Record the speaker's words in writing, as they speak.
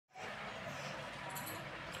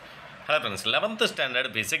Hello friends, 11th standard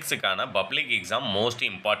physics public exam most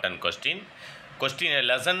important question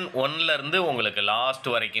lesson 1ல இருந்து உங்களுக்கு last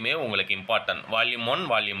வரைக்குமே உங்களுக்கு important volume 1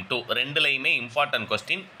 volume 2 ரெண்டுலயுமே important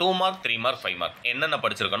question 2 mark 3 mark 5 mark என்னென்ன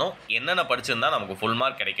படிச்சிருக்கணும் என்னென்ன படிச்சிருந்தா நமக்கு ஃபுல்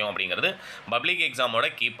மார்க் கிடைக்கும் அப்படிங்கிறது பப்ளிக் எக்ஸாமோட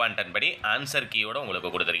கீ பாயிண்ட் படி ஆன்சர் கீயோட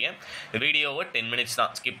உங்களுக்கு கொடுத்துருக்கேன். வீடியோவை 10 மினிட்ஸ்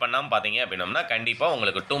தான் ஸ்கிப் பண்ணாமல் பார்த்தீங்க அப்படின்னா கண்டிப்பாக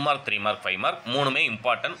உங்களுக்கு 2 மார்க் 3 மார்க் 5 மார்க் மூணுமே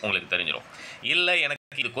இம்பார்ட்டன்ட் உங்களுக்கு தெரிஞ்சிடும். இல்லை எனக்கு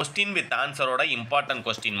இது கொஸ்டின் வித் ஆன்சரோட இம்பார்ட்டன்ட்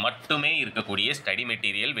கொஸ்டின் மட்டுமே இருக்கக்கூடிய ஸ்டடி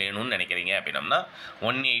மெட்டீரியல் வேணும்னு நினைக்கிறீங்க அப்படின்னா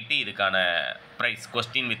 180 இதுக்கான ப்ரைஸ்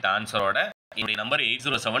கொஸ்டின் வித் ஆன்சரோட இந்த நம்பர்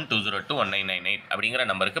 8072021998 அப்படிங்கிற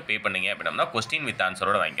நம்பருக்கு பே பண்ணிங்க அப்படின்னா கொஸ்டின் வித்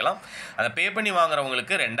ஆன்சரோட வாங்கிக்கலாம். அதை பே பண்ணி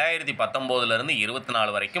வாங்குறவங்களுக்கு 2019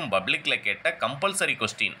 24 வரைக்கும் பப்ளிக்கில் கேட்ட கம்பல்சரி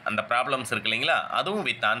கொஸ்டின் அந்த ப்ராப்ளம்ஸ் இருக்கு இல்லைங்களா, அதுவும்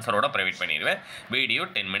வித் ஆன்சரோட ப்ரொவைட் பண்ணிடுவேன். வீடியோ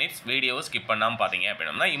 10 மினிட்ஸ் வீடியோவை ஸ்கிப் பண்ணாமல் பார்த்தீங்க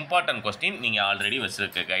அப்படின்னா இம்பார்ட்டன்ட் கொஸ்டின் நீங்கள் ஆல்ரெடி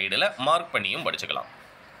வச்சுருக்க கைடில் மார்க் பண்ணியும் படிச்சுக்கலாம்.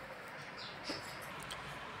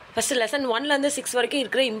 ஃபஸ்ட்டு லெசன் 1லேருந்து 6 வரைக்கும்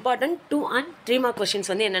இருக்கிற இம்பார்ட்டன்ட் 2 and 3 மார்க் கொஸ்டின்ஸ்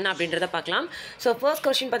வந்து என்னென்ன அப்படின்றத பார்க்கலாம். ஸோ ஃபர்ஸ்ட்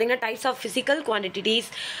கொஸ்டின் பார்த்தீங்கன்னா டைப்ஸ் ஆஃப் ஃபிசிக்கல் குவான்டிட்டிஸ்,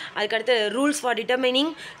 அதுக்கடுத்து rules for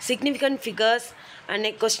determining significant figures, and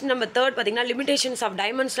question number 3 பார்த்தீங்கன்னா லிமிடேஷன்ஸ் ஆஃப்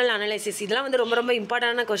டைமென்ஷனல் அனலைசிஸ். இதெல்லாம் வந்து ரொம்ப ரொம்ப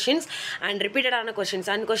இம்பார்ட்டண்டான questions and ரிப்பீட்டடான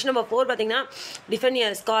questions. And question number 4 பார்த்தீங்கன்னா define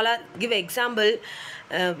a scholar, give example,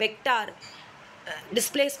 vector,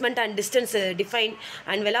 displacement and distance define,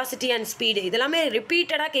 and velocity and speed. இதெல்லாமே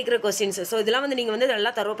ரிப்பீட்டடாக கேட்குற கொஸ்டின்ஸ். ஸோ இதெல்லாம் வந்து நீங்கள் வந்து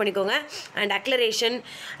நல்லா தரவு பண்ணிக்கோங்க. அண்ட் அக்லரேஷன்.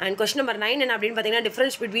 அண்ட் கொஸ்டின் நம்பர் 9 என்ன அப்படின்னு பார்த்தீங்கன்னா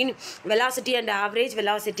difference between velocity and average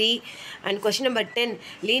velocity. And question number 10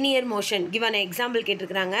 linear motion, give an example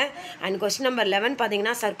கேட்டிருக்கிறாங்க. அண்ட் கொஸ்டின் நம்பர் 11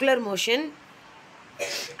 பார்த்தீங்கன்னா சர்க்குலர் மோஷன்.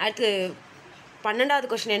 அடுத்து 12வது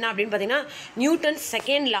கொஸ்டின் என்ன அப்படின்னு பார்த்தீங்கன்னா நியூட்டன்ஸ்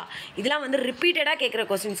செகண்ட் லா. இதெல்லாம் வந்து ரிப்பீட்டடாக கேட்குற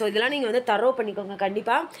கொஸ்டின். ஸோ இதெல்லாம் நீங்கள் வந்து தரவு பண்ணிக்கோங்க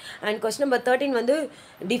கண்டிப்பாக. அண்ட் கொஸ்டின் நம்பர் 13 வந்து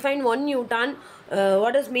define 1 Newton,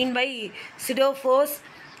 what is mean by சிடோ force,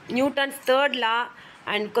 Newton's third law.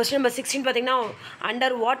 And question number 16 பார்த்தீங்கன்னா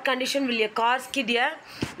under what condition will a car skid a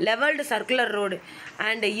levelled circular road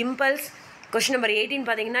and impulse. Question number 18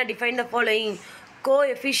 பார்த்தீங்கன்னா define the following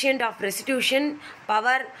coefficient of restitution,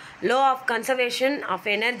 power, law of conservation of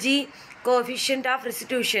energy, coefficient of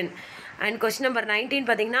restitution. And question number 19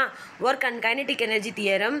 பார்த்தீங்கன்னா work and kinetic energy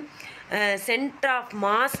theorem, center of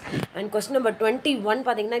mass. And question number 21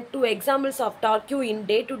 பார்த்தீங்கன்னா 2 examples of torque in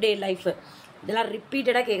day to day life. இதெல்லாம்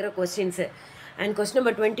ரிப்பீட்டடாக கேட்குற questions. And question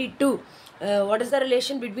number 22 what is the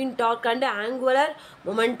relation between torque and angular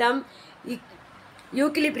momentum,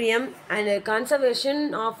 equilibrium and conservation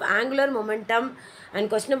of angular momentum. And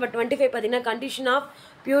question number 25 பார்த்தீங்கன்னா condition of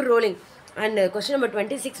pure rolling. And question number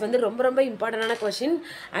 26 வந்து ரொம்ப ரொம்ப இம்பார்ட்டண்டான question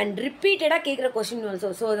and ரிப்பீட்டடாக கேட்குற question also.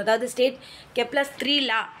 So அதாவது state Kepler's 3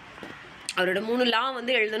 லா, அவரோட 3 லா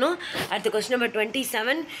வந்து எழுதணும். அடுத்து question number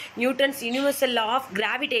 27 Newton's universal law of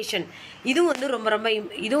gravitation. இதுவும் வந்து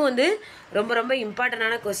ரொம்ப ரொம்ப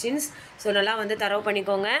இம்பார்ட்டண்டான கொஸ்டின்ஸ். ஸோ நல்லா வந்து தரவு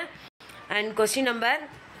பண்ணிக்கோங்க. And question number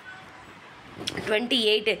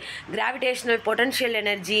 28 gravitational potential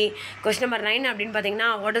energy. Question number 9 அப்படின்னு பார்த்தீங்கன்னா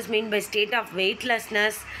what is mean by state of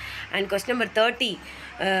weightlessness. And question number 30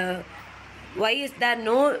 why is there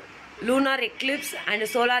no lunar eclipse and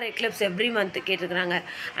solar eclipse every month கேட்டிருக்கிறாங்க.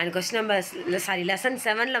 And question number lesson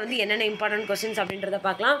 7ல் வந்து என்னென்ன important questions அப்படின்றத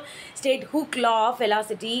பார்க்கலாம். State hook law of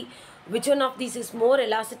elasticity, which one of these is more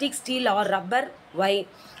elastic, steel or rubber, why?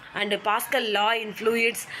 And Pascal law in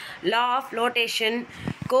fluids, law of flotation,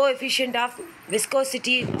 coefficient of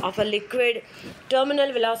viscosity of a liquid, terminal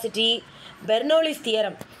velocity, Bernoulli's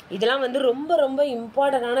theorem. இதெல்லாம் வந்து ரொம்ப ரொம்ப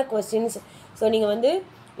இம்பார்ட்டண்டான questions. So நீங்கள் வந்து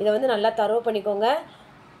இதை வந்து நல்லா தரவு பண்ணிக்கோங்க.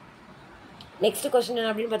 நெக்ஸ்ட் கொஸ்டின்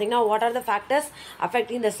என்ன அப்படின்னு பார்த்தீங்கன்னா what are the factors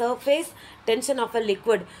affecting the surface tension of a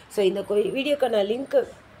liquid. So இந்த வீடியோக்கான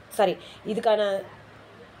இதுக்கான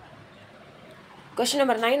கொஸ்டின்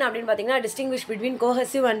நம்பர் 9 அப்படின்னு பார்த்தீங்கன்னா distinguish between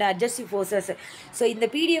கோஹசிவ் and அட்ஜஸ்டிவ் forces. So இந்த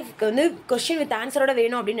பிடிஎஃப்க்கு வந்து கொஸ்டின் வித் ஆன்சரோட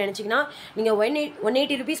வேணும் அப்படின்னு நினச்சிங்கன்னா நீங்கள்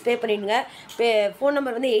 180 rupees பே பண்ணிடுங்க. ஃபோன்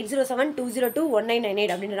நம்பர் வந்து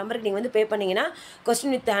 8072021998 அப்படின்ற நம்பருக்கு நீங்கள் வந்து பே பண்ணிங்கன்னா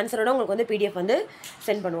கொஸ்டின் வித் ஆன்சரோட உங்களுக்கு வந்து பிடிஎஃப் வந்து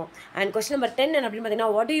சென்ட் பண்ணுவோம். அண்ட் கொஸ்டின் நம்பர் 10 என்ன அப்படின்னு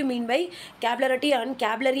பார்த்தீங்கன்னா what to you mean by கேப்லரிட்டி and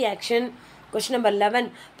capillary action. Question number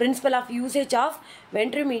 11 principal of usage of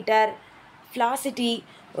வென்ட்ரிமீட்டர், ஃப்ளாசிட்டி,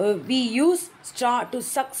 we use straw to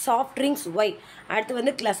suck soft drinks, why? அடுத்து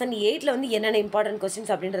வந்து லெசன் 8ல் வந்து என்னென்ன இம்பார்ட்டன்ட்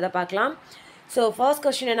கொஸ்டின்ஸ் அப்படின்றத பார்க்கலாம். ஸோ ஃபர்ஸ்ட்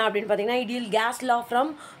கொஸ்டின் என்ன அப்படின்னு பார்த்தீங்கன்னா ideal case law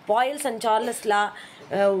from boils and Charles law,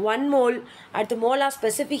 1 mole. அடுத்து molar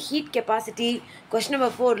specific heat capacity. Question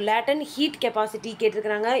number 4 லேட்டன் heat capacity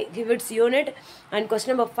கேட்டிருக்கிறாங்க, give it's unit. And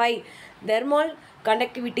question number 5 thermal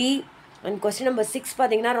conductivity. And question number 6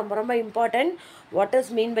 பார்த்தீங்கன்னா ரொம்ப ரொம்ப important what is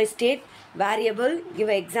mean by state variable,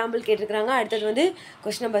 give example கேட்டிருக்கிறாங்க. அடுத்தது வந்து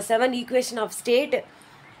question number 7 equation of state,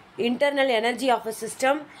 internal energy of a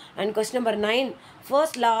system. And question number 9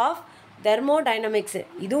 first law of thermodynamics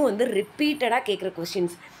இதுவும் வந்து ரிப்பீட்டடாக கேட்குற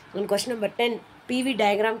questions. And question number 10 PV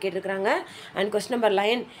diagram கேட்டிருக்கிறாங்க. And question number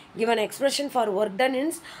 11 give an expression for work done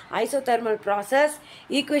இன்ஸ் isothermal process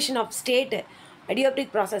equation of state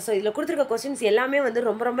அடியோப்டிக் process. So இதில் கொடுத்துருக்க questions எல்லாமே வந்து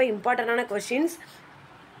ரொம்ப ரொம்ப இம்பார்ட்டண்டான questions.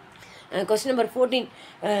 Question number 14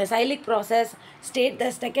 cyclic process state the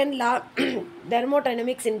second law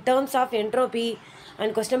thermodynamics in terms of entropy. And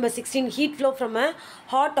question number 16 heat flow from a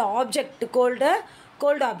hot object to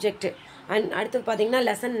cold object. And அடுத்து பார்த்தீங்கன்னா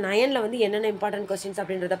lesson 9ல் வந்து என்னென்ன இம்பார்ட்டன்ட் கொஸ்டின்ஸ்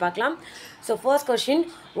அப்படின்றத பார்க்கலாம். So first question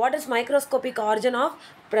what is microscopic origin of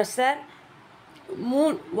pressure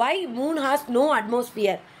moon? Why moon has no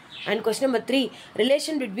atmosphere? And question number 3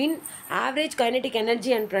 relation between average kinetic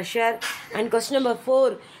energy and pressure. And question number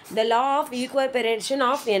 4 the law of equilibrium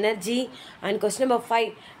of energy. And question number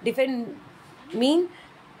 5 define mean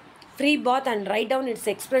free bath and write down its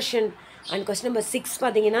expression. And question number 6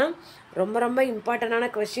 பார்த்தீங்கன்னா ரொம்ப ரொம்ப இம்பார்ட்டண்டான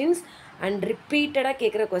questions and ரிப்பீட்டடாக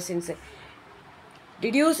கேட்குற questions.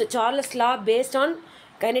 deduce Charles law based on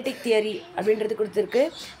kinetic theory அப்படின்றது கொடுத்துருக்கு.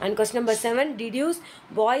 And question number 7 deduce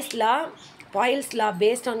Boyle's law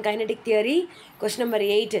based on kinetic theory. Question number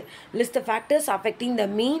 8 list the factors affecting the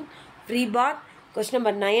mean free bath. Question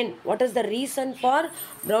number 9 what is the reason for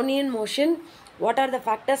Brownian motion? What are the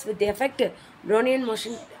factors with the effect Brownian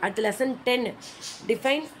motion? At lesson 10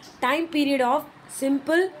 define time period of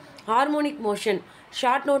simple harmonic motion.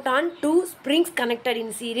 Short note on two springs connected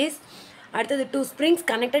in series. அடுத்தது two springs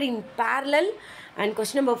connected in parallel. And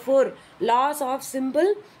question number 4 laws of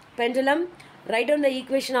simple pendulum. Write down the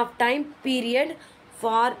equation of time period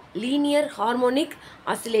for linear harmonic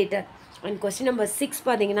oscillator. And question number 6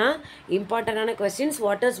 பார்த்தீங்கன்னா இம்பார்ட்டண்டான questions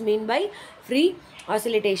what is mean by free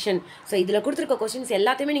ஆசிலேட்டேஷன். So இதில் கொடுத்துருக்க questions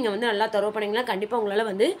எல்லாத்தையுமே நீங்கள் வந்து நல்லா தரவு பண்ணிங்கன்னா கண்டிப்பாக உங்களால்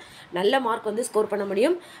வந்து நல்ல மார்க் வந்து ஸ்கோர் பண்ண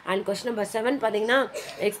முடியும். அண்ட் கொஸ்டின் நம்பர் 7 பார்த்தீங்கன்னா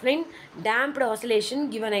explain damped oscillation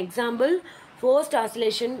give an example, forced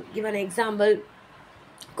oscillation give an example.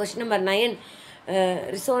 Question number 9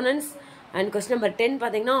 resonance. And question number 10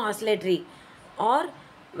 பார்த்தீங்கன்னா oscillatory R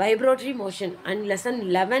வைப்ரோட்டரி motion. And lesson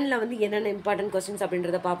 11ல் வந்து என்னென்ன இம்பார்ட்டன்ட் கொஸ்டின்ஸ்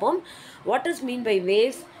அப்படின்றத பார்ப்போம். What is mean by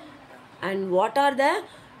waves and what are the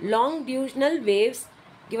longitudinal waves?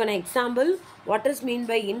 Give an example. What is mean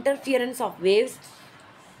by interference of waves?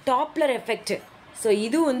 Doppler effect. So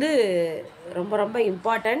இது வந்து ரொம்ப ரொம்ப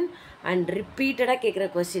important and ரிப்பீட்டடாக கேட்குற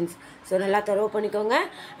கொஸ்டின்ஸ். ஸோ நல்லா தரவு பண்ணிக்கோங்க.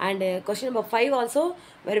 And question number 5 also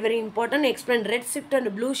very very important. Explain red shift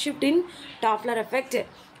and blue shift in Doppler effect.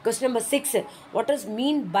 Question number 6 what is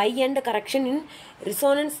mean by end correction in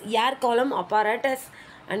resonance air column apparatus.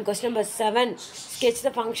 And question number 7 sketch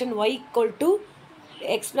the function y equal to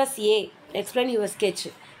x plus a. Explain your sketch.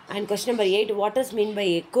 And question number 8 what is mean by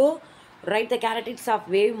echo? Write the characteristics of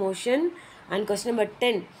wave motion. And question number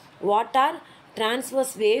 10 what are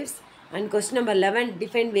transverse waves? And question number 11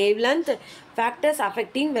 define wavelength, factors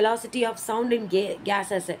affecting velocity of sound in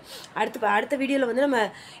gases. அடுத்த வீடியோவில் வந்து நம்ம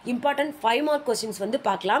important 5 mark questions வந்து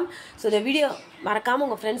பார்க்கலாம். So இந்த video மறக்காமல்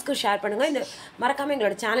உங்கள் ஃப்ரெண்ட்ஸ்க்கும் ஷேர் பண்ணுங்கள். இந்த மறக்காமல்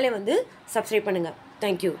எங்களோட சேனலை வந்து சப்ஸ்கிரைப் பண்ணுங்கள்.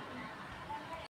 தேங்க்யூ.